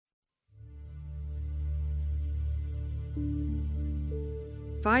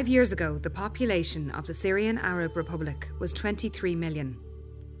5 years ago, the population of the Syrian Arab Republic was 23 million.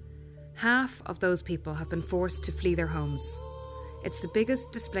 Half of those people have been forced to flee their homes. It's the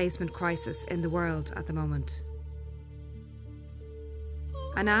biggest displacement crisis in the world at the moment.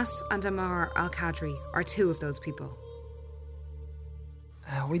 Anas and Ammar Al-Kadry are two of those people.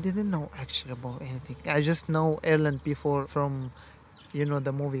 We didn't know actually about anything. I just know Ireland before from,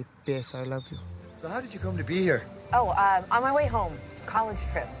 the movie P.S. I Love You. So how did you come to be here? On my way home, college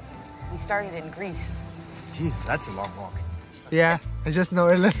trip. We started in Greece. Jesus, that's a long walk. Yeah, I just know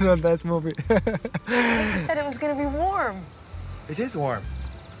Ireland from that movie. You said it was going to be warm. It is warm.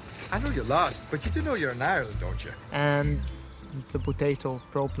 I know you're lost, but you do know you're in Ireland, don't you? And the potato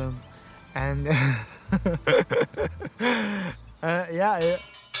problem. And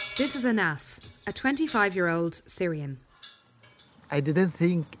This is Anas, a 25-year-old Syrian. I didn't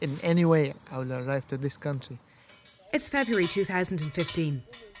think in any way I would arrive to this country. It's February 2015,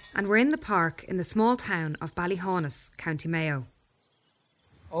 and we're in the park in the small town of Ballyhaunis, County Mayo.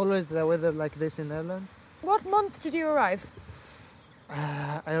 Always the weather like this in Ireland. What month did you arrive?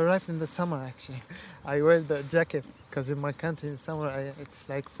 I arrived in the summer actually. I wear the jacket because in my country in summer it's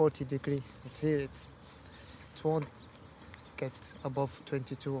like 40 degrees. But here it won't get above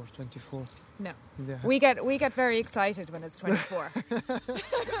 22 or 24. No. Yeah. We get very excited when it's 24.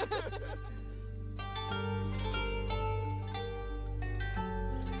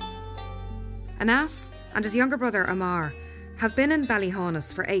 Anas and his younger brother Ammar have been in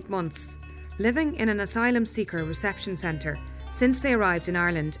Ballyhaunis for 8 months, living in an asylum seeker reception centre since they arrived in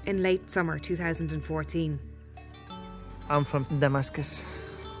Ireland in late summer 2014. I'm from Damascus.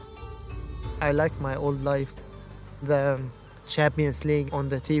 I like my old life. The Champions League on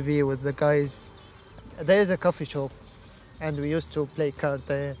the TV with the guys. There is a coffee shop and we used to play cards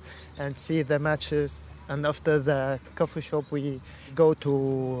there and see the matches. And after the coffee shop we go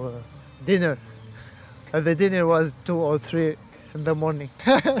to dinner. And the dinner was 2 or 3 in the morning.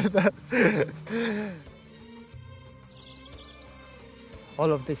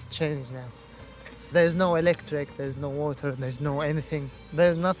 All of this changed now. There's no electric, there's no water, there's no anything.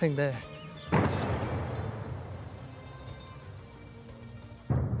 There's nothing there.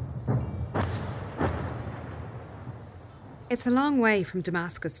 It's a long way from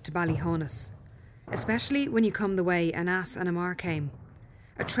Damascus to Ballyhaunis, especially when you come the way Anas and Ammar came.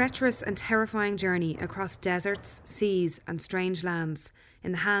 A treacherous and terrifying journey across deserts, seas and strange lands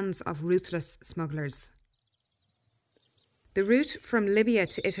in the hands of ruthless smugglers. The route from Libya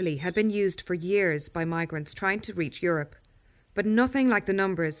to Italy had been used for years by migrants trying to reach Europe, but nothing like the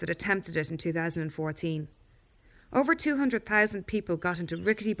numbers that attempted it in 2014. Over 200,000 people got into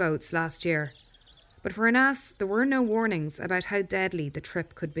rickety boats last year, but for Anas there were no warnings about how deadly the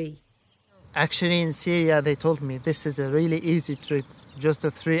trip could be. Actually in Syria they told me this is a really easy trip. Just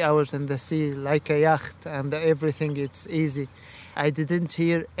 3 hours in the sea, like a yacht, and everything, it's easy. I didn't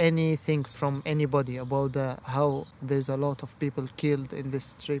hear anything from anybody about how there's a lot of people killed in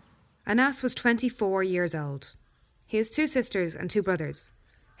this trip. Anas was 24 years old. He has 2 sisters and 2 brothers.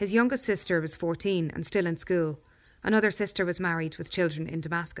 His youngest sister was 14 and still in school. Another sister was married with children in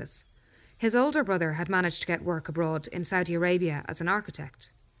Damascus. His older brother had managed to get work abroad in Saudi Arabia as an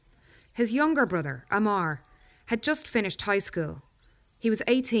architect. His younger brother, Ammar, had just finished high school. He was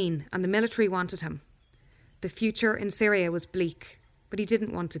 18 and the military wanted him. The future in Syria was bleak, but he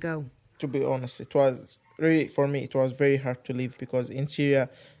didn't want to go. To be honest, it was really, for me, it was very hard to leave because in Syria,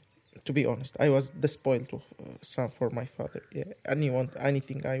 to be honest, I was the spoiled son for my father. Yeah,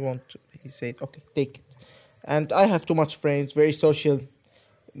 anything I want, he said, okay, take it. And I have too much friends, very social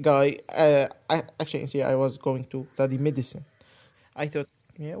guy. Actually, in Syria, I was going to study medicine. I thought,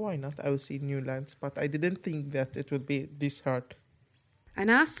 yeah, why not? I will see new lands, but I didn't think that it would be this hard.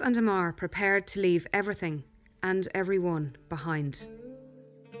 Anas and Ammar prepared to leave everything and everyone behind.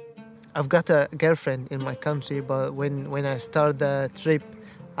 I've got a girlfriend in my country, but when I started the trip,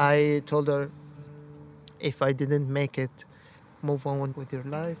 I told her if I didn't make it, move on with your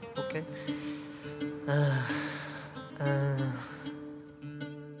life, okay?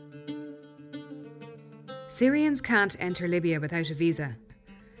 Syrians can't enter Libya without a visa.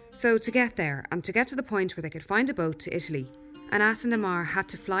 So to get there and to get to the point where they could find a boat to Italy, Anas and Ammar had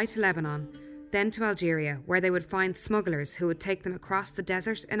to fly to Lebanon, then to Algeria, where they would find smugglers who would take them across the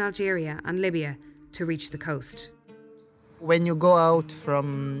desert in Algeria and Libya to reach the coast. When you go out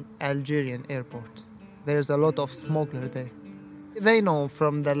from Algerian airport, there's a lot of smugglers there. They know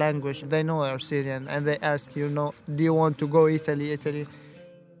from the language, they know our Syrian, and they ask, do you want to go Italy?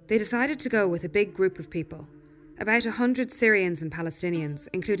 They decided to go with a big group of people, about 100 Syrians and Palestinians,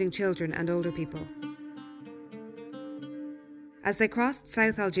 including children and older people. As they crossed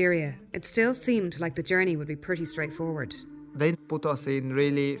South Algeria, it still seemed like the journey would be pretty straightforward. They put us in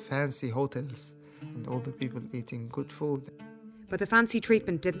really fancy hotels and all the people eating good food. But the fancy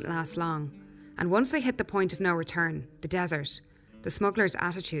treatment didn't last long, and once they hit the point of no return, the desert, the smugglers'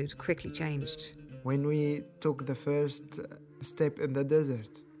 attitude quickly changed. When we took the first step in the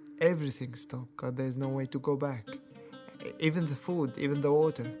desert, everything stopped because there's no way to go back. Even the food, even the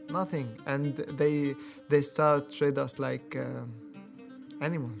water, nothing. And they start treat us like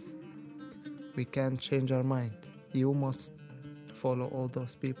animals. We can't change our mind. You must follow all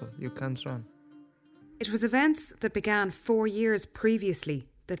those people. You can't run. It was events that began 4 years previously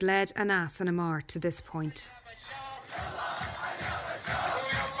that led Anas and Ammar to this point.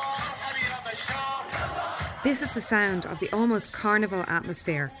 This is the sound of the almost carnival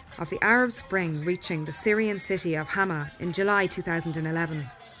atmosphere of the Arab Spring reaching the Syrian city of Hama in July 2011,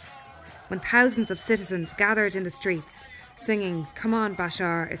 when thousands of citizens gathered in the streets singing, "Come on,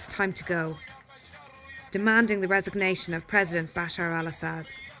 Bashar, it's time to go," demanding the resignation of President Bashar al-Assad.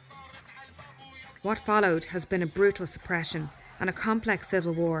 What followed has been a brutal suppression and a complex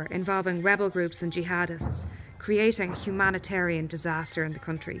civil war involving rebel groups and jihadists, creating a humanitarian disaster in the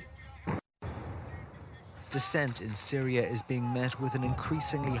country. Dissent in Syria is being met with an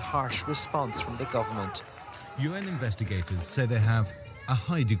increasingly harsh response from the government. UN investigators say they have a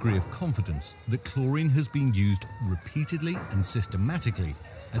high degree of confidence that chlorine has been used repeatedly and systematically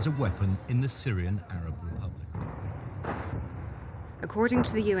as a weapon in the Syrian Arab Republic. According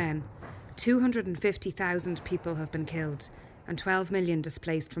to the UN, 250,000 people have been killed and 12 million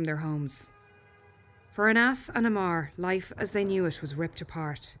displaced from their homes. For Anas and Ammar, life as they knew it was ripped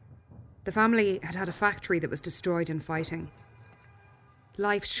apart. The family had had a factory that was destroyed in fighting.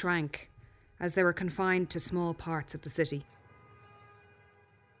 Life shrank as they were confined to small parts of the city.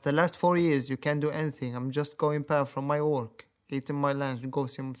 The last 4 years, you can't do anything. I'm just going back from my work, eating my lunch, go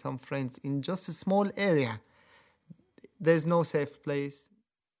see some friends in just a small area. There's no safe place.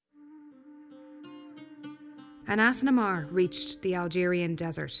 Anas and Ammar reached the Algerian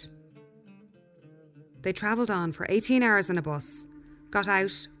desert. They travelled on for 18 hours in a bus, got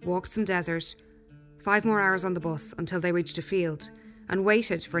out, walked some desert, 5 more hours on the bus until they reached a field, and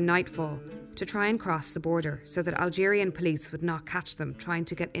waited for nightfall to try and cross the border so that Algerian police would not catch them trying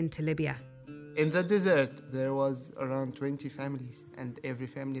to get into Libya. In the desert, there was around 20 families, and every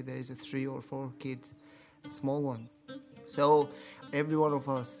family there is 3 or 4 kids, a small one. So every one of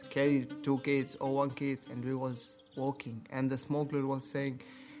us carried 2 kids or 1 kid, and we was walking, and the smuggler was saying,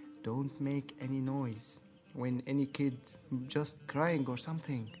 "Don't make any noise. When any kid just crying or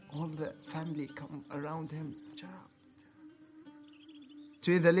something, all the family come around him. Shut up."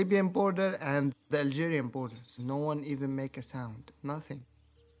 Between the Libyan border and the Algerian borders, no one even make a sound, nothing.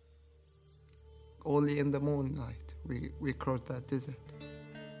 Only in the moonlight we crossed that desert.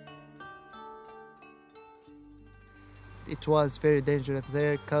 It was very dangerous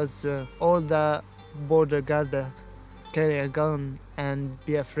there because all the border guards carry a gun and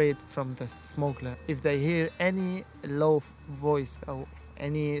be afraid from the smuggler. If they hear any low voice or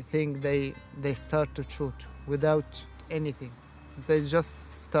anything, they start to shoot without anything. They just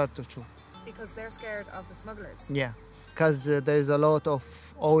start to shoot. Because they're scared of the smugglers. Yeah, because there's a lot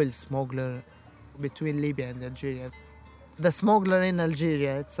of oil smuggler between Libya and Algeria. The smuggler in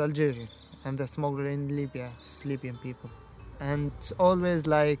Algeria, it's Algerian, and the smuggler in Libya, it's Libyan people. And it's always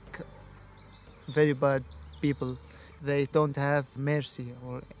like very bad people. They don't have mercy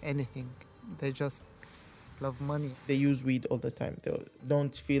or anything. They just love money. They use weed all the time. They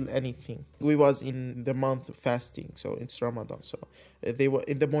don't feel anything. We was in the month of fasting, so it's Ramadan. So they were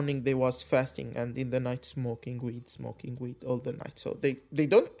in the morning they was fasting, and in the night smoking weed all the night. So they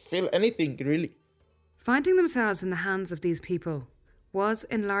don't feel anything really. Finding themselves in the hands of these people was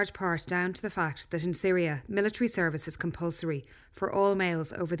in large part down to the fact that in Syria, military service is compulsory for all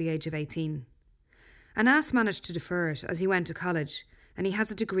males over the age of 18. Anas managed to defer it as he went to college, and he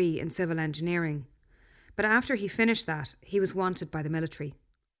has a degree in civil engineering. But after he finished that, he was wanted by the military.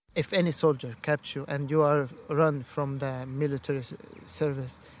 If any soldier captures you and you are run from the military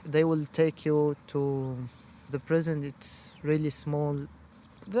service, they will take you to the prison. It's really small.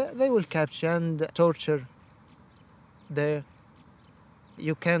 They will capture you and torture there.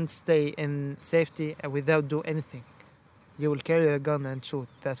 You can't stay in safety without doing anything. You will carry a gun and shoot,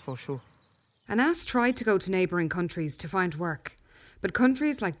 that's for sure. Anas tried to go to neighbouring countries to find work, but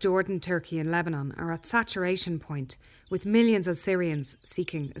countries like Jordan, Turkey and Lebanon are at saturation point, with millions of Syrians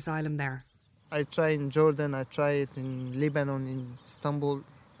seeking asylum there. I tried in Jordan, I tried in Lebanon, in Istanbul.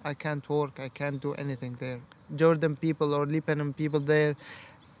 I can't work, I can't do anything there. Jordan people or Lebanon people there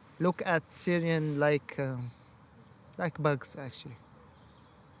look at Syrian like like bugs actually.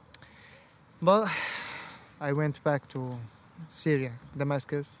 But I went back to Syria,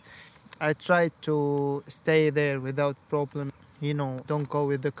 Damascus. I tried to stay there without problem. Don't go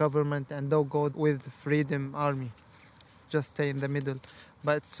with the government and don't go with the Freedom Army. Just stay in the middle.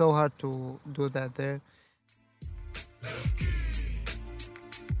 But it's so hard to do that there.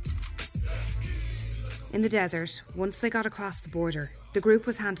 In the desert, once they got across the border, the group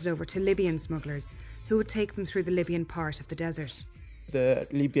was handed over to Libyan smugglers who would take them through the Libyan part of the desert. The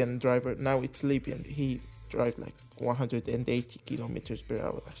Libyan driver, now it's Libyan, he drives like 180 kilometers per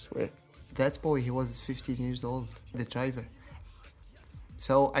hour, I swear. That boy, he was 15 years old, the driver.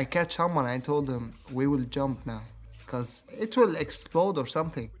 So I catch someone, I told him, we will jump now, because it will explode or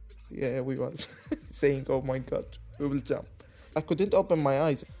something. Yeah, we was saying, oh my God, we will jump. I couldn't open my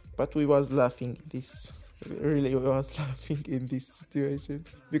eyes, but we was laughing this. Really, we was laughing in this situation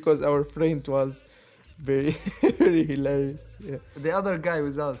because our friend was very, very hilarious. Yeah. The other guy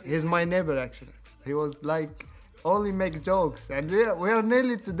with us, he's my neighbor actually. He was like, only make jokes, and we are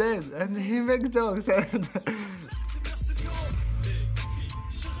nearly to dead, and he make jokes.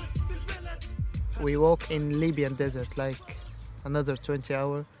 We walk in Libyan desert like another 20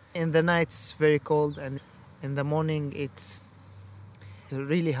 hours. In the night it's very cold, and in the morning it's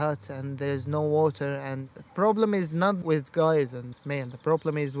really hot, and there's no water. And the problem is not with guys and men, the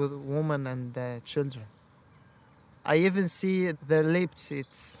problem is with women and children. I even see their lips,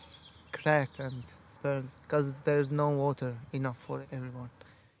 it's cracked and burned because there's no water enough for everyone.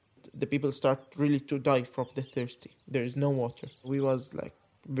 The people start really to die from the thirsty. There is no water. We was like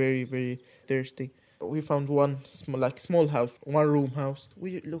very, very thirsty. We found one small house, one room house.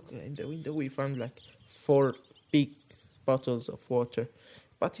 We look in the window, we found like 4 big bottles of water.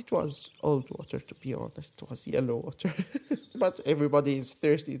 But it was old water, to be honest. It was yellow water. But everybody is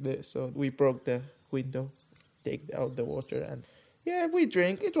thirsty there, so we broke the window, take out the water, and yeah, we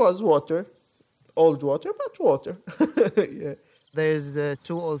drink. It was water, old water, but water. Yeah. There's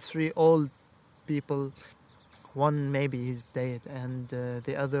 2 or 3 old people. One maybe is dead, and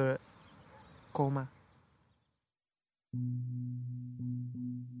the other coma.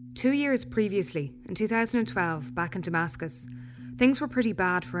 2 years previously, in 2012, back in Damascus, things were pretty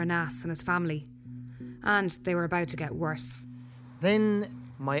bad for Anas and his family, and they were about to get worse. Then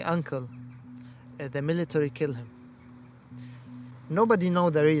my uncle, the military killed him. Nobody know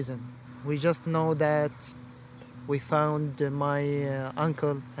the reason. We just know that we found my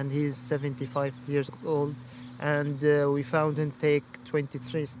uncle, and he's 75 years old, and we found him take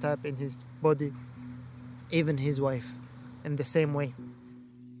 23 stab in his body, even his wife, in the same way.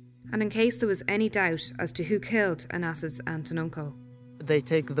 And in case there was any doubt as to who killed Anas's aunt and uncle, they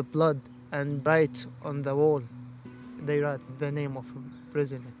take the blood and write on the wall. They write the name of a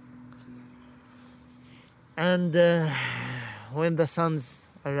prisoner. And when the sons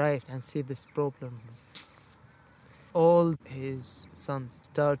arrived and see this problem, all his sons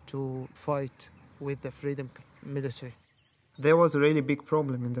start to fight with the freedom military. There was a really big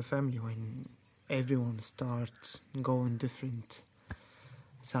problem in the family when everyone starts going different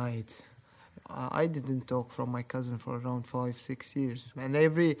sides. I didn't talk from my cousin for around 5-6 years, and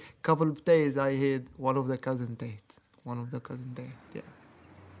every couple of days I heard one of the cousins died. Yeah.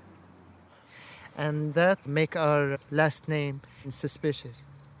 And that make our last name suspicious,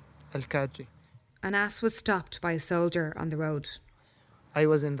 Al-Kadry. Anas was stopped by a soldier on the road. I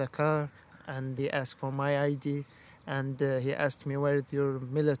was in the car, and he asked for my ID, and he asked me, where's your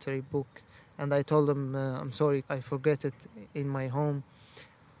military book? And I told him, I'm sorry, I forgot it in my home.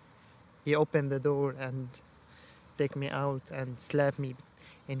 He opened the door and take me out and slapped me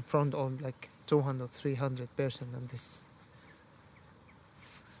in front of like 200, 300 persons on this.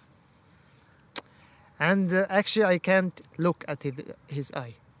 And actually I can't look at his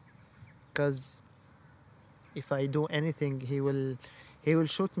eye, because if I do anything, he will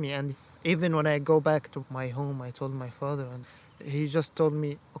shoot me. And even when I go back to my home, I told my father, and he just told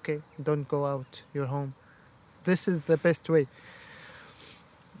me, okay, don't go out your home. This is the best way.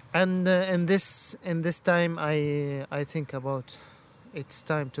 And in this time, I think about it's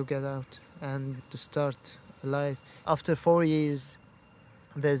time to get out and to start life. After 4 years,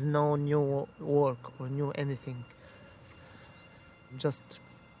 there's no new work or new anything. Just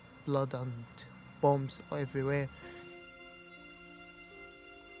blood and bombs everywhere.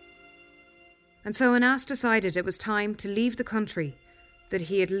 And so Anas decided it was time to leave the country that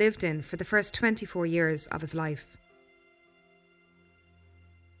he had lived in for the first 24 years of his life.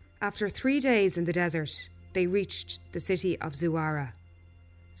 After 3 days in the desert, they reached the city of Zuwara.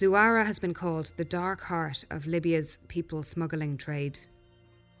 Zuwara has been called the dark heart of Libya's people smuggling trade.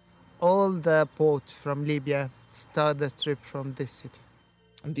 All the boats from Libya start the trip from this city.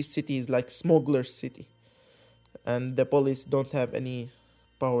 And this city is like smuggler city. And the police don't have any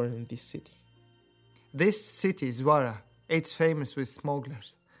power in this city. This city, Zwara, it's famous with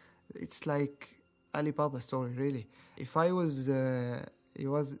smugglers. It's like Alibaba story, really. If I was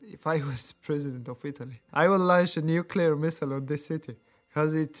president of Italy, I would launch a nuclear missile on this city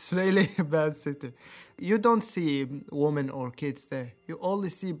because it's really a bad city. You don't see women or kids there. You only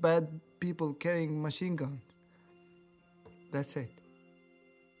see bad people carrying machine guns. That's it.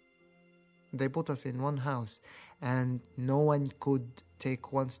 They put us in one house and no one could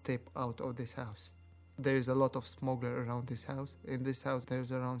take one step out of this house. There is a lot of smuggler around this house. In this house,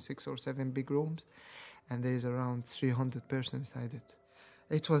 there's around 6 or 7 big rooms, and there's around 300 persons inside it.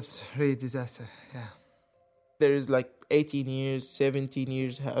 It was really disaster, yeah. There is like 18 years, 17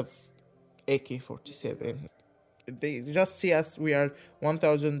 years have AK-47. They just see us, we are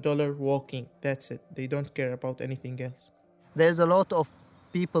 $1,000 walking, that's it. They don't care about anything else. There's a lot of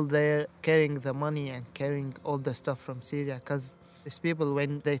people there carrying the money and carrying all the stuff from Syria, because these people,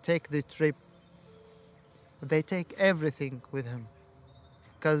 when they take the trip, they take everything with him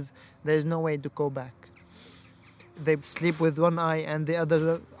because there's no way to go back. They sleep with one eye and the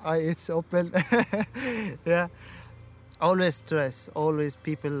other eye it's open. Yeah. Always stress, always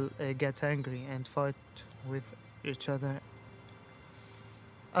people get angry and fight with each other.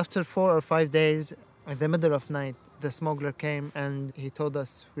 After 4 or 5 days, in the middle of night, the smuggler came and he told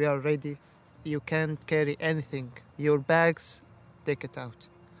us, we are ready. You can't carry anything. Your bags, take it out.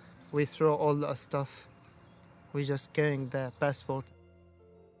 We throw all the stuff. We're just carrying the passport.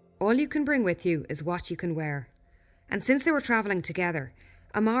 All you can bring with you is what you can wear. And since they were travelling together,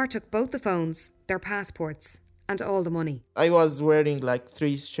 Ammar took both the phones, their passports, and all the money. I was wearing like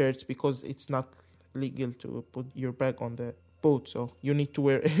 3 shirts because it's not legal to put your bag on the boat, so you need to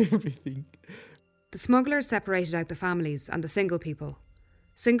wear everything. The smugglers separated out the families and the single people.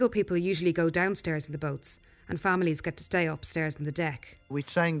 Single people usually go downstairs in the boats, and families get to stay upstairs in the deck. We're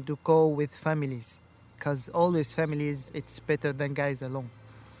trying to go with families, because always families, it's better than guys alone.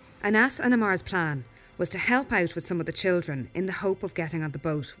 Anas and Ammar's plan was to help out with some of the children in the hope of getting on the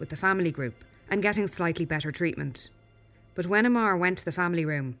boat with the family group and getting slightly better treatment. But when Ammar went to the family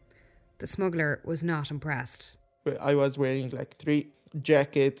room, the smuggler was not impressed. I was wearing like 3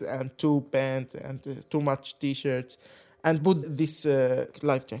 jackets and 2 pants and too much t-shirts and put this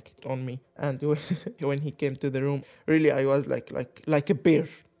life jacket on me. And when he came to the room, really I was like a bear,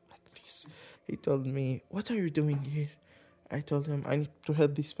 like this. He told me, "What are you doing here?" I told him, "I need to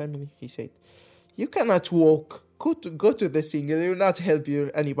help this family." He said, "You cannot walk. Go to the single. You will not help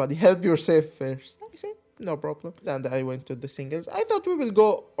anybody. Help yourself first." I said, "No problem." And I went to the singles. I thought we will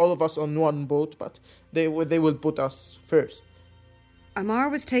go all of us on one boat, but they will put us first. Ammar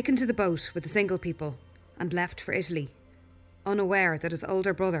was taken to the boat with the single people and left for Italy, unaware that his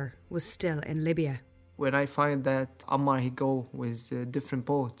older brother was still in Libya. When I find that Ammar, he go with a different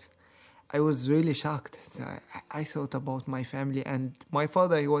boat, I was really shocked. So I thought about my family, and my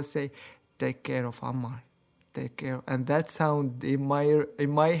father, he was say, "Take care of Ammar, take care." And that sound in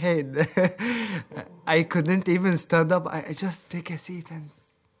my head, I couldn't even stand up. I just take a seat and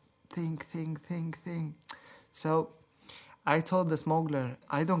think. So I told the smuggler,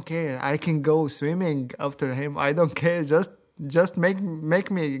 "I don't care. I can go swimming after him. I don't care. Just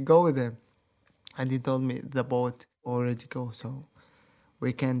make me go with him." And he told me the boat already go, so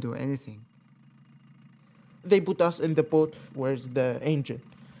we can't do anything. They put us in the boat where's the engine.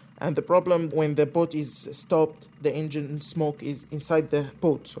 And the problem, when the boat is stopped, the engine smoke is inside the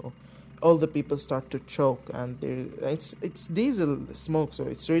boat. So all the people start to choke. And it's diesel smoke, so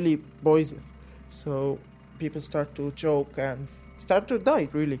it's really poison. So people start to choke and start to die,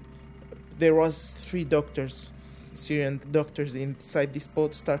 really. There was 3 doctors, Syrian doctors inside this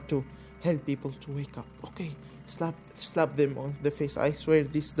boat, start to help people to wake up. Okay, slap them on the face. I swear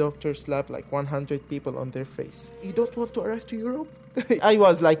this doctor slapped like 100 people on their face. You don't want to arrive to Europe? I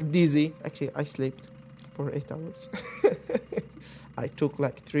was like dizzy. Actually, I slept for 8 hours. I took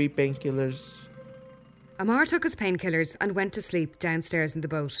like 3 painkillers. Ammar took his painkillers and went to sleep downstairs in the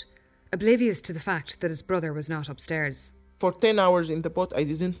boat, oblivious to the fact that his brother was not upstairs. For 10 hours in the boat, I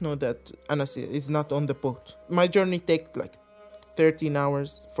didn't know that Anas is not on the boat. My journey takes like 13 hours.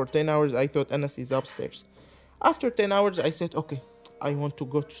 For 10 hours, I thought Anas is upstairs. After 10 hours, I said, okay, I want to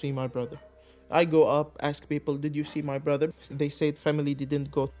go to see my brother. I go up, ask people, did you see my brother? They said family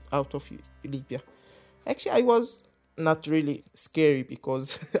didn't go out of Libya. Actually, I was not really scary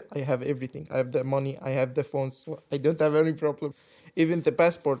because I have everything. I have the money, I have the phones, so I don't have any problem. Even the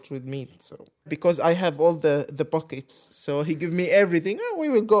passport with me. So because I have all the pockets, so he give me everything. Oh, we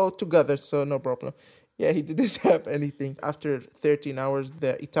will go together, so no problem. Yeah, he didn't have anything. After 13 hours,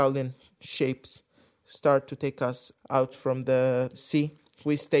 the Italian ships start to take us out from the sea.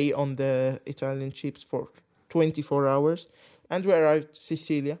 We stay on the Italian ships for 24 hours and we arrived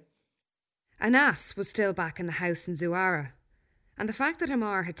Sicilia. Anas was still back in the house in Zuara, and the fact that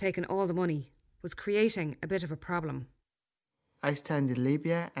Ammar had taken all the money was creating a bit of a problem. I stand in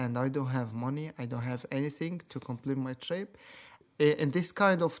Libya and I don't have money, I don't have anything to complete my trip. In this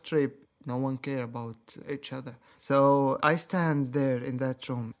kind of trip, no one care about each other. So I stand there in that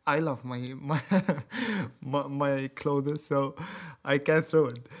room. I love my clothes, so I can't throw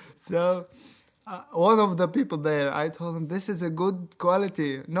it. So one of the people there, I told him, this is a good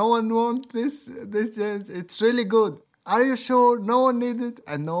quality. No one wants this jeans. It's really good. Are you sure? No one need it,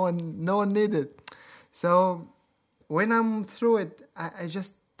 and no one need it. So when I'm through it, I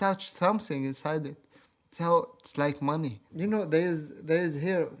just touch something inside it. So it's like money. You know, there is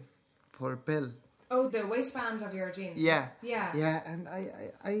here for a pill. Oh, the waistband of your jeans. Yeah. Yeah. Yeah, and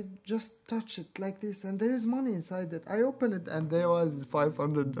I just touch it like this, and there is money inside it. I open it, and there was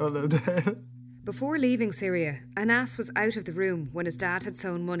 $500 there. Before leaving Syria, Anas was out of the room when his dad had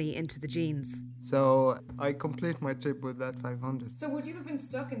sewn money into the jeans. So I complete my trip with that 500. So would you have been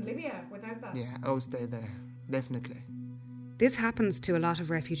stuck in Libya without that? Yeah, I will stay there, definitely. This happens to a lot of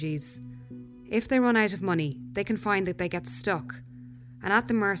refugees. If they run out of money, they can find that they get stuck and at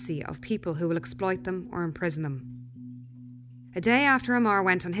the mercy of people who will exploit them or imprison them. A day after Ammar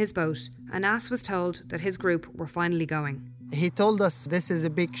went on his boat, Anas was told that his group were finally going. He told us this is a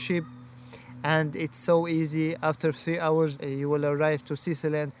big ship and it's so easy. After 3 hours, you will arrive to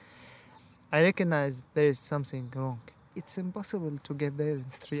Sicily. I recognize there is something wrong. It's impossible to get there in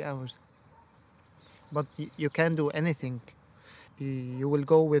 3 hours. But you can't do anything. You will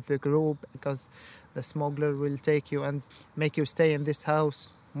go with the group because the smuggler will take you and make you stay in this house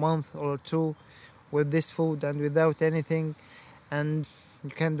a month or two with this food and without anything, and you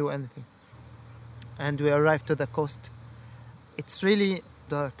can't do anything. And we arrived to the coast. It's really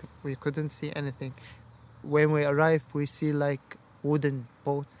dark. We couldn't see anything. When we arrived, we see like wooden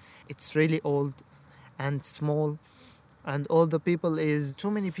boat. It's really old and small, and all the people is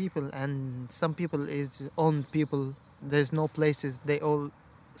too many people, and some people is on people. There's no places. They all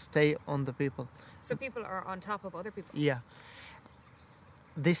stay on the people. So people are on top of other people? Yeah.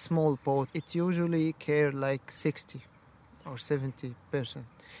 This small boat, it usually carry like 60 or 70 person.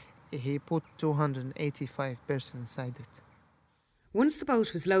 He put 285 person inside it. Once the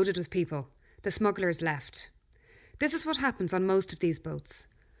boat was loaded with people, the smugglers left. This is what happens on most of these boats.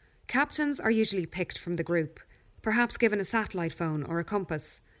 Captains are usually picked from the group, perhaps given a satellite phone or a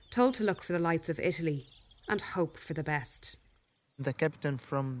compass, told to look for the lights of Italy and hope for the best. The captain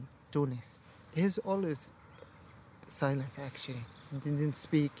from Tunis, he's always silent actually. He didn't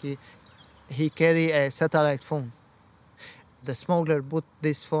speak. He carry a satellite phone. The smuggler put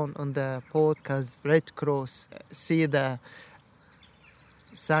this phone on the boat because Red Cross see the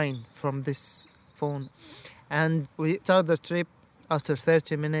sign from this phone. And we start the trip. After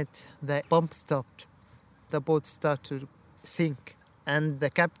 30 minutes, the pump stopped. The boat started to sink. And the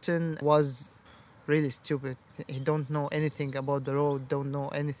captain was really stupid. He don't know anything about the road, don't know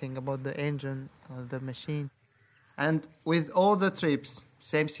anything about the engine or the machine. And with all the trips,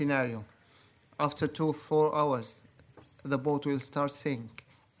 same scenario. After 4 hours, the boat will start sink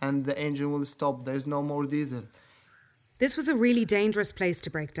and the engine will stop. There's no more diesel. This was a really dangerous place to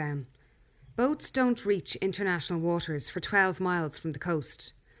break down. Boats don't reach international waters for 12 miles from the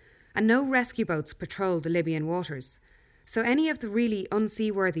coast, and no rescue boats patrol the Libyan waters. So any of the really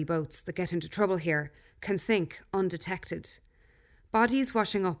unseaworthy boats that get into trouble here can sink undetected. Bodies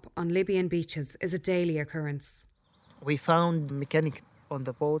washing up on Libyan beaches is a daily occurrence. We found a mechanic on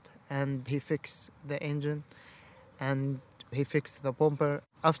the boat and he fixed the engine and he fixed the bumper.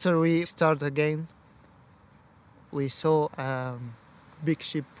 After we start again, we saw a big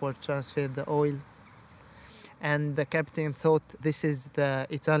ship for transfer the oil, and the captain thought this is the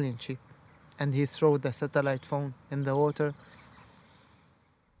Italian ship, and he threw the satellite phone in the water.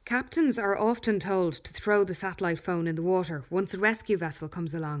 Captains are often told to throw the satellite phone in the water once a rescue vessel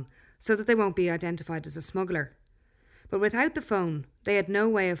comes along, so that they won't be identified as a smuggler. But without the phone, they had no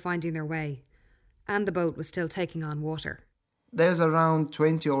way of finding their way, and the boat was still taking on water. There's around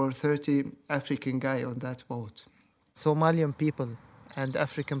 20 or 30 African guys on that boat. Somalian people and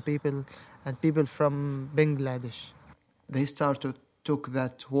African people and people from Bangladesh. They started took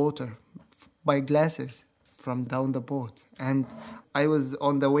that water by glasses from down the boat. And I was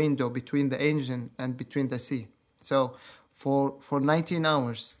on the window between the engine and between the sea. So for 19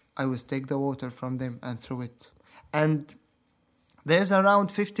 hours, I was take the water from them and throw it. And there's around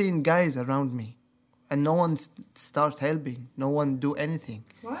 15 guys around me. and no one start helping, no one do anything.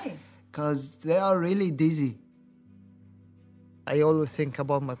 Why? Because they are really dizzy. I always think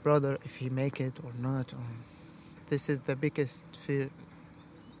about my brother, if he make it or not. This is the biggest fear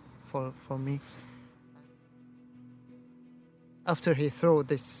for me. After he threw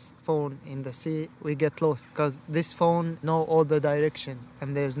this phone in the sea, we get lost because this phone know all the direction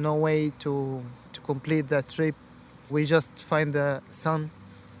and there's no way to complete that trip. We just find the sun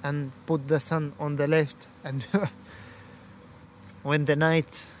and put the sun on the left, and when the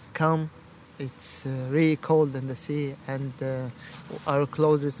night come, it's really cold in the sea, and our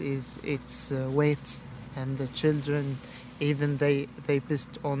clothes it's wet, and the children even they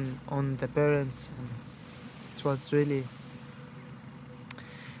pissed on the parents, and it was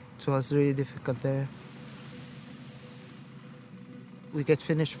really difficult there. We get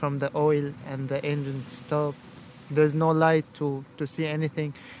finished from the oil and the engine stop. There's no light to see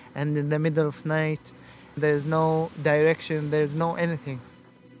anything, and in the middle of night there's no direction, there's no anything.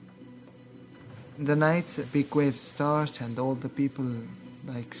 In the night big waves start and all the people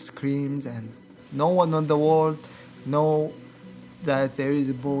like screams, and no one on the world know that there is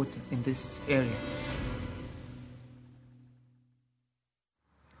a boat in this area.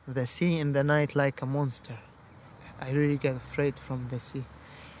 The sea in the night like a monster. I really get afraid from the sea.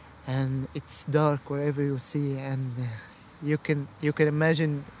 And it's dark wherever you see, and you can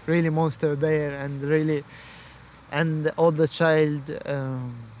imagine really monster there, and all the child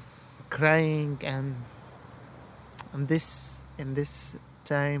crying, and in this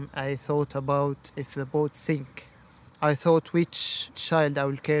time I thought about if the boat sink. I thought which child I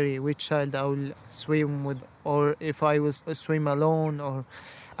will carry, which child I will swim with, or if I will swim alone, or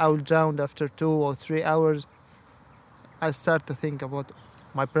I will drown after 2 or 3 hours. I start to think about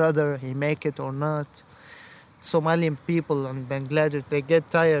my brother, he make it or not. Somalian people and Bangladesh, they get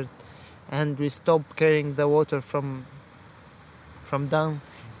tired, and we stop carrying the water from down.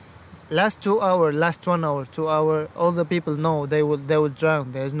 Last 1 hour, 2 hours, all the people know they will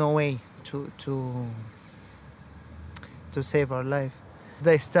drown. There's no way to save our life.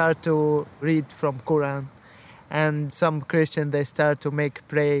 They start to read from Quran, and some Christian they start to make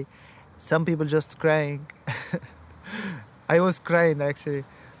pray. Some people just crying. I was crying actually.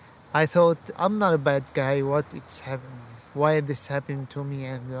 I thought I'm not a bad guy. Why this happened to me,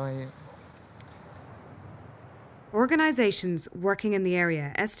 and why? Organisations working in the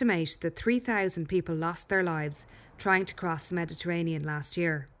area estimate that 3,000 people lost their lives trying to cross the Mediterranean last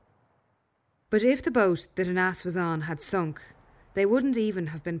year. But if the boat that Anas was on had sunk, they wouldn't even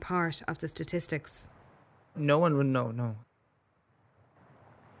have been part of the statistics. No one would know, no.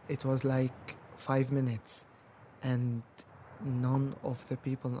 It was like 5 minutes, and none of the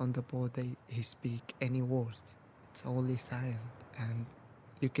people on the boat, he speak any words. It's only silent, and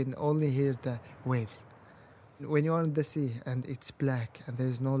you can only hear the waves. When you are in the sea and it's black and there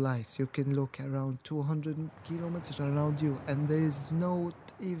is no lights, you can look around 200 kilometers around you, and there is no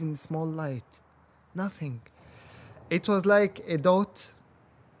even small light, nothing. It was like a dot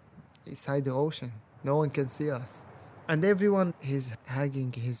inside the ocean. No one can see us. And everyone is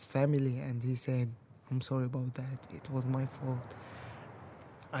hugging his family, and he said, I'm sorry about that. It was my fault.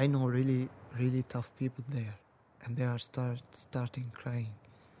 I know really, really tough people there, and they are starting crying.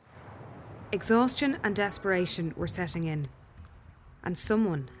 Exhaustion and desperation were setting in, and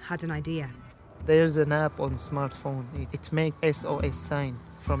someone had an idea. There's an app on smartphone. It makes SOS sign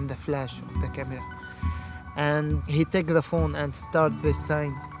from the flash of the camera. And he take the phone and start this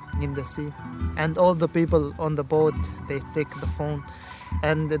sign in the sea. And all the people on the boat, they take the phone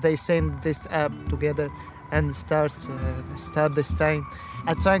and they send this app together and start this sign.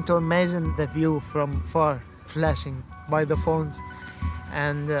 I'm trying to imagine the view from far, flashing by the phones.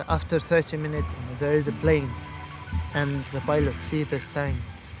 And after 30 minutes, there is a plane, and the pilots see the sign.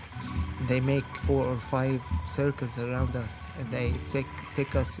 They make 4 or 5 circles around us, and they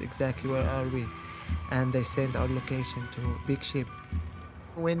take us exactly where are we, and they send our location to big ship.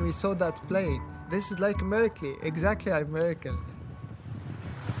 When we saw that plane, this is like a miracle, exactly a miracle.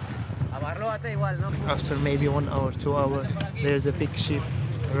 After maybe 1 hour, 2 hours, there's a big ship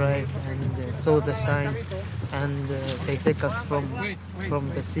arrive, and they saw the sign, and they take us from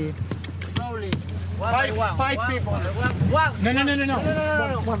the sea. Five people. No.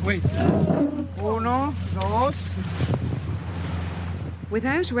 Wait. Uno, dos.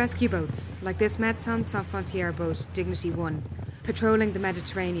 Without rescue boats like this Médecins Sans Frontières boat Dignity 1 patrolling the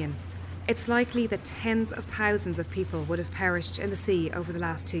Mediterranean, it's likely that tens of thousands of people would have perished in the sea over the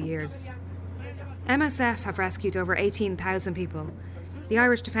last 2 years. MSF have rescued over 18,000 people. The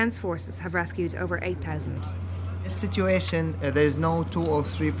Irish Defence Forces have rescued over 8,000. This situation, there is no 2 or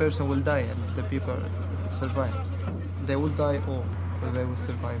 3 person will die and the people survive. They will die all, or they will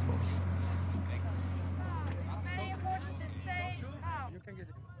survive all.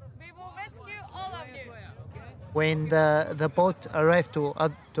 When the boat arrived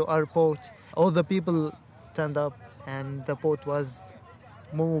to our boat, all the people stand up and the boat was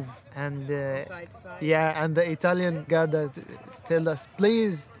moved and Side to side. yeah, and the Italian guard tell us,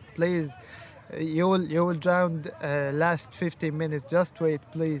 please, you will drown last 15 minutes. Just wait,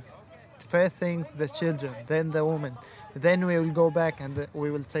 please. First thing the children, then the women, then we will go back and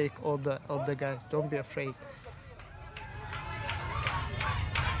we will take all the guys. Don't be afraid.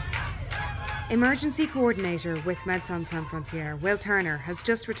 Emergency coordinator with Médecins Sans Frontières, Will Turner, has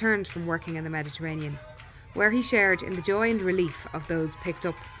just returned from working in the Mediterranean, where he shared in the joy and relief of those picked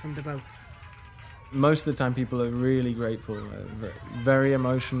up from the boats. Most of the time people are really grateful, very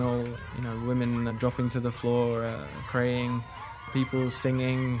emotional, women dropping to the floor, praying, people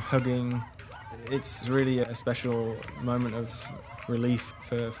singing, hugging. It's really a special moment of relief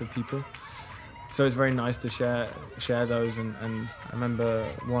for people. So it's very nice to share those, and I remember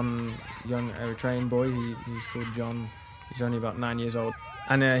one young Eritrean boy, he was called John, he's only about 9 years old,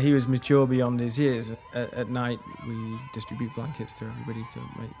 and he was mature beyond his years. At night we distribute blankets to everybody to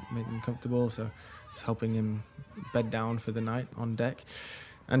make them comfortable, so I was helping him bed down for the night on deck.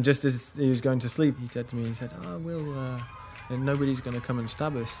 And just as he was going to sleep, he said to me, "Oh, Will, nobody's going to come and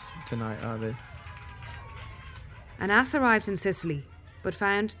stab us tonight, are they?" Anas arrived in Sicily, but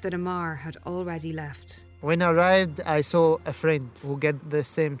found that Ammar had already left. When I arrived, I saw a friend who get the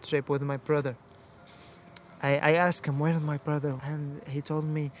same trip with my brother. I asked him, where's my brother? And he told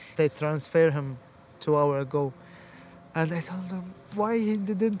me they transferred him 2 hours ago. And I told him, why he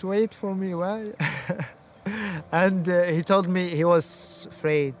didn't wait for me, why? And he told me he was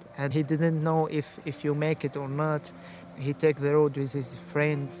afraid and he didn't know if you make it or not. He take the road with his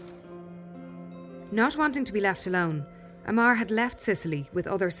friend. Not wanting to be left alone, Ammar had left Sicily with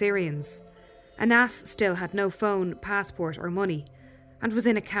other Syrians. Anas still had no phone, passport or money and was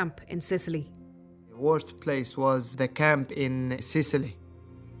in a camp in Sicily. The worst place was the camp in Sicily.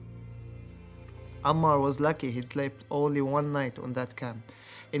 Ammar was lucky, he slept only 1 night on that camp.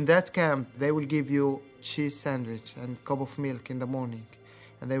 In that camp, they will give you cheese sandwich and cup of milk in the morning.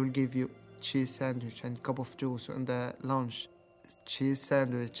 And they will give you cheese sandwich and cup of juice on the lunch. Cheese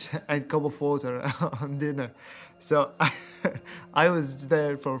sandwich and cup of water on dinner. So I was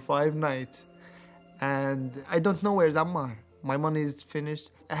there for 5 nights and I don't know where's Ammar. My money is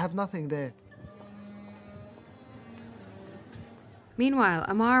finished. I have nothing there. Meanwhile,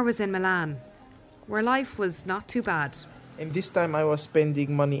 Ammar was in Milan, where life was not too bad. And this time I was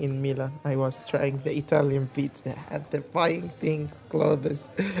spending money in Milan. I was trying the Italian pizza and buying things, clothes.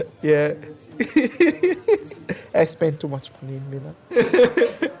 Yeah. I spent too much money in Milan.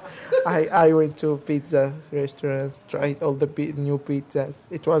 I went to pizza restaurants, tried all the new pizzas.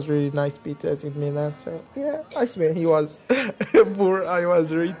 It was really nice pizzas in Milan. So yeah, I swear he was poor, I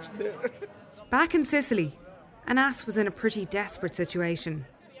was rich there. Back in Sicily, Anas was in a pretty desperate situation.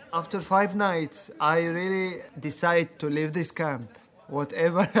 After 5 nights, I really decide to leave this camp.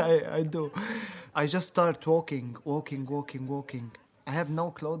 Whatever I do, I just start walking. I have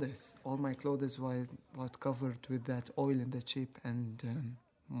no clothes. All my clothes was covered with that oil in the ship, and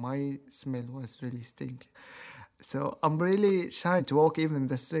my smell was really stinky. So I'm really shy to walk even in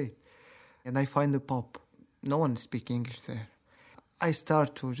the street. And I find a pub. No one speaks English there. I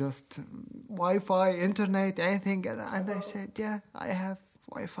start to just Wi-Fi, internet, anything, and I said, yeah, I have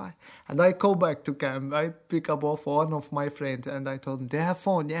Wi-Fi. And I go back to camp. I pick up off one of my friends and I told him, they have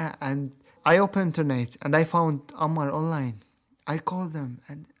phone, yeah. And I open internet and I found Ammar online. I called them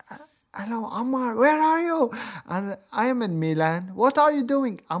and, hello, Ammar, where are you? And I am in Milan. What are you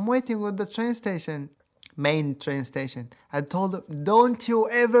doing? I'm waiting with the train station, main train station. I told them, don't you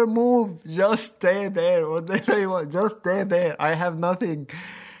ever move. Just stay there. Whatever you want, just stay there. I have nothing.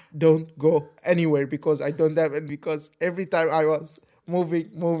 Don't go anywhere because I don't have it. Because every time I was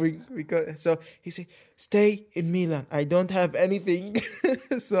moving, because so he said, stay in Milan. I don't have anything.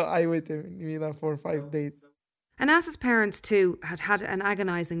 So I went in Milan for 5 days. Anas's parents too had an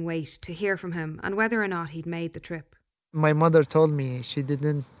agonising wait to hear from him and whether or not he'd made the trip. My mother told me she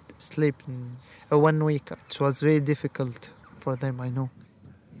didn't sleep in 1 week. It was very difficult for them, I know.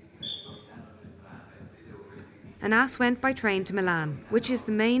 Anas went by train to Milan, which is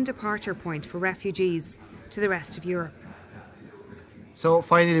the main departure point for refugees to the rest of Europe. So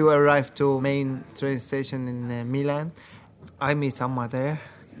finally we arrived to main train station in Milan. I meet Ammar there.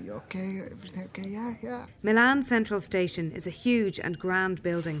 You okay? Everything okay? Yeah. Milan Central Station is a huge and grand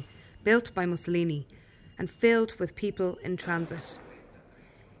building built by Mussolini and filled with people in transit.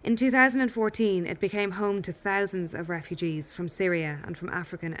 In 2014, it became home to thousands of refugees from Syria and from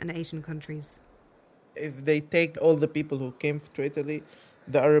African and Asian countries. If they take all the people who came to Italy,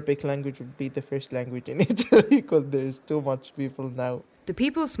 the Arabic language would be the first language in Italy because there's too much people now. The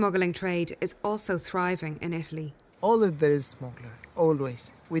people smuggling trade is also thriving in Italy. Always there is smuggler,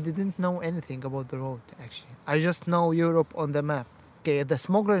 always. We didn't know anything about the road, actually. I just know Europe on the map. Okay, the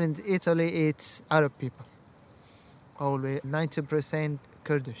smuggler in Italy, it's Arab people. Always 90%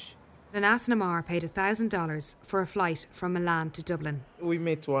 Kurdish. Anas and Ammar paid $1,000 for a flight from Milan to Dublin. We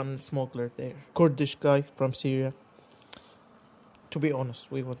met one smuggler there, Kurdish guy from Syria. To be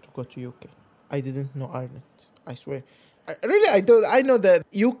honest, we want to go to UK. I didn't know Ireland, I swear. I know that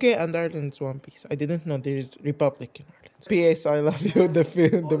UK and Ireland is one piece. I didn't know there is Republic in Ireland. P.S. I love you, the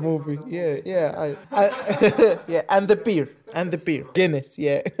film, the movie. Yeah. Yeah, and the beer. Guinness,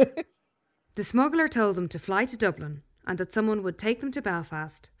 yeah. The smuggler told them to fly to Dublin and that someone would take them to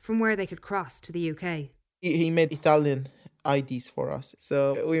Belfast from where they could cross to the UK. He made Italian IDs for us.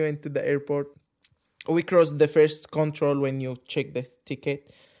 So we went to the airport. We crossed the first control when you check the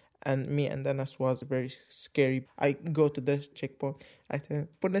ticket. And me and Anas was very scary. I go to the checkpoint. I tell him,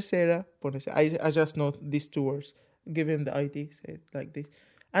 Buonasera. I just know these two words. Give him the ID, say it like this.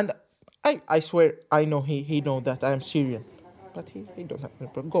 And I swear, I know he know that I'm Syrian. But he don't have a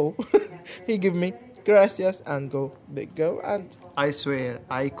problem. Go. He give me gracias and go. They go and... I swear,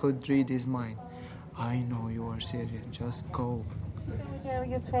 I could read his mind. I know you are Syrian. Just go.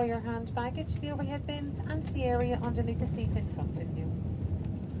 Areas for your hand baggage, the overhead bins, and the area underneath the seat in front of you.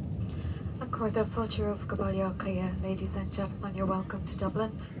 Corda Poacher of Gabalioca, ladies and gentlemen, you're welcome to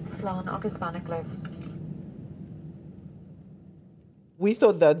Dublin. Slán agus Banachlev. We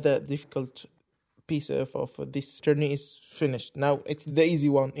thought that the difficult piece of this journey is finished. Now it's the easy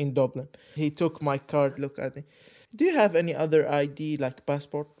one in Dublin. He took my card, look at it. Do you have any other ID like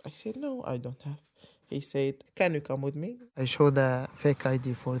passport? I said, no, I don't have. He said, can you come with me? I showed the fake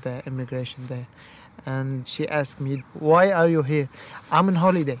ID for the immigration there. And she asked me, why are you here? I'm on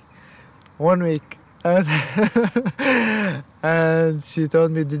holiday. 1 week. And she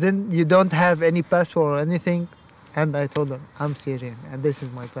told me, you don't have any passport or anything? And I told them, I'm Syrian and this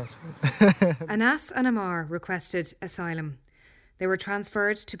is my passport. Anas and Ammar requested asylum. They were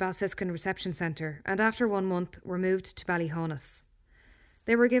transferred to Balsiskin Reception Centre and after 1 month were moved to Ballyhonus.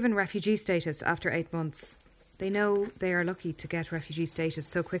 They were given refugee status after 8 months. They know they are lucky to get refugee status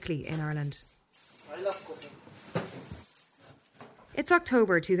so quickly in Ireland. I love cooking. It's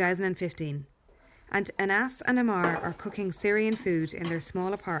October 2015 and Anas and Ammar are cooking Syrian food in their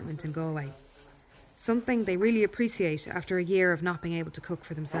small apartment in Galway. Something they really appreciate after a year of not being able to cook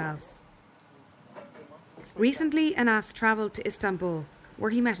for themselves. Recently, Anas travelled to Istanbul, where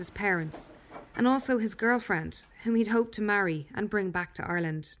he met his parents, and also his girlfriend, whom he'd hoped to marry and bring back to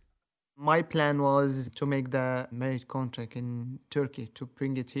Ireland. My plan was to make the marriage contract in Turkey, to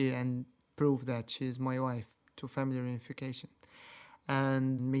bring it here and prove that she is my wife, to family reunification,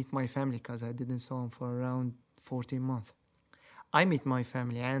 and meet my family, because I didn't saw them for around 14 months. I met my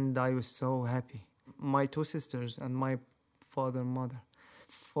family and I was so happy. My 2 sisters and my father and mother.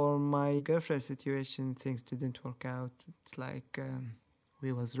 For my girlfriend situation, things didn't work out. It's like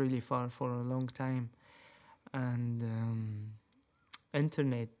we was really far for a long time, and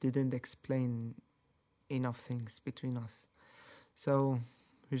internet didn't explain enough things between us. So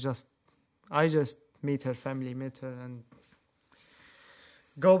I just met her family, and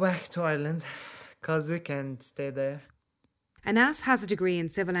go back to Ireland, because we can stay there. Anas has a degree in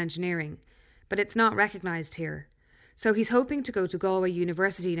civil engineering, but it's not recognised here. So he's hoping to go to Galway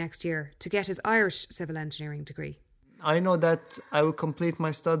University next year to get his Irish civil engineering degree. I know that I will complete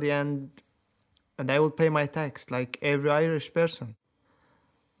my study and I will pay my tax like every Irish person.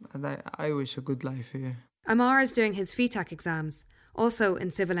 And I wish a good life here. Ammar is doing his FETAC exams, also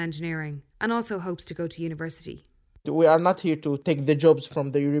in civil engineering, and also hopes to go to university. We are not here to take the jobs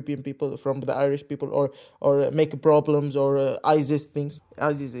from the European people, from the Irish people, or make problems or ISIS things.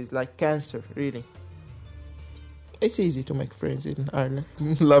 ISIS is like cancer, really. It's easy to make friends in Ireland.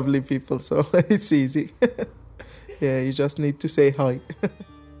 Lovely people, so it's easy. Yeah, you just need to say hi.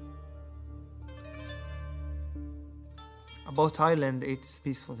 About Ireland, it's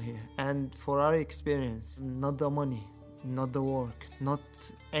peaceful here. And for our experience, not the money, not the work, not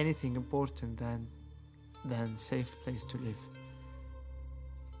anything important than safe place to live.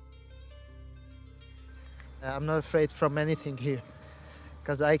 I'm not afraid from anything here,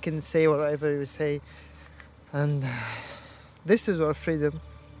 because I can say whatever you say, and this is our freedom.